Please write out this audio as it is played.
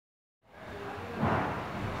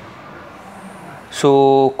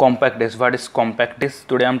So compact disk, what is compact disk?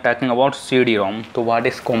 Today I'm talking about CD-ROM. तो what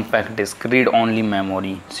is compact disk? Read only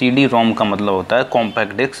memory. CD-ROM का मतलब होता है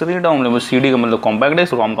compact disk, read only, CD का मतलब compact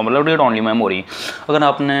disk, ROM का मतलब read only memory. अगर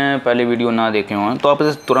आपने पहले वीडियो ना देखे हों तो आप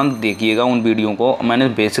इसे तुरंत देखिएगा उन वीडियो को। मैंने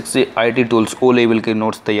बेसिक से IT टूल्स O लेवल के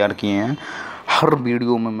नोट्स तैयार किए हैं। हर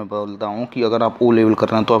वीडियो में मैं बोलता हूँ कि अगर आप O लेवल कर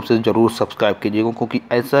रहे हैं तो आप इसे ज़रूर सब्सक्राइब कीजिएगा, क्योंकि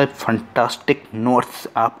ऐसा फंटास्टिक नोट्स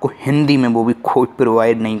आपको हिंदी में वो भी कोई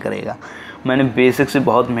प्रोवाइड नहीं करेगा। मैंने बेसिक से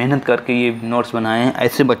बहुत मेहनत करके ये नोट्स बनाए हैं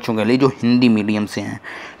ऐसे बच्चों के लिए जो हिंदी मीडियम से हैं,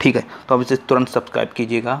 ठीक है। तो आप इसे तुरंत सब्सक्राइब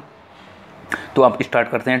कीजिएगा। तो आप स्टार्ट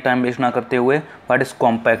करते हैं टाइम वेस्ट ना करते हुए। What is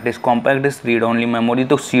compact disc? Compact disc read only memory.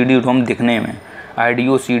 तो CD-ROM दिखने में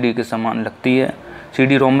आइडियो CD के समान लगती है।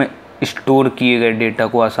 CD-ROM में स्टोर किए गए डेटा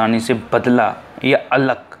को आसानी से बदला या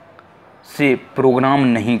अलग से प्रोग्राम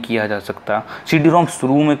नहीं किया जा सकता। CD-ROM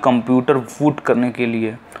शुरू में कंप्यूटर बूट करने के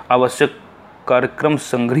लिए आवश्यक कार्यक्रम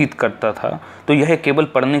संग्रहित करता था, तो यह केवल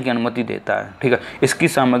पढ़ने की अनुमति देता है, ठीक है। इसकी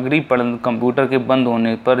सामग्री कंप्यूटर के बंद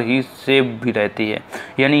होने पर ही सेव भी रहती है,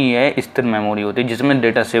 यानी यह स्थिर मेमोरी होती है। जिसमें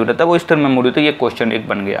डेटा सेव रहता है वो स्थिर मेमोरी होती है। ये क्वेश्चन एक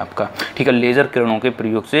बन गया आपका, ठीक है। लेज़र किरणों के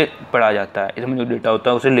प्रयोग से पढ़ा जाता है। इसमें जो डेटा होता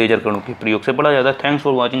है उसे लेज़र किरणों के प्रयोग से पढ़ा जाता है। Thanks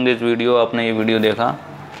for watching this video. आपने ये वीडियो देखा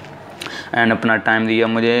एंड अपना टाइम दिया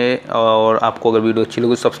मुझे। और आपको अगर वीडियो अच्छी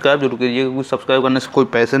लगी सब्सक्राइब जरूर कीजिएगा, क्योंकि सब्सक्राइब करने से कोई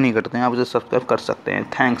पैसे नहीं कटते हैं, आप इसे सब्सक्राइब कर सकते हैं।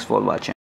 Thanks for watching.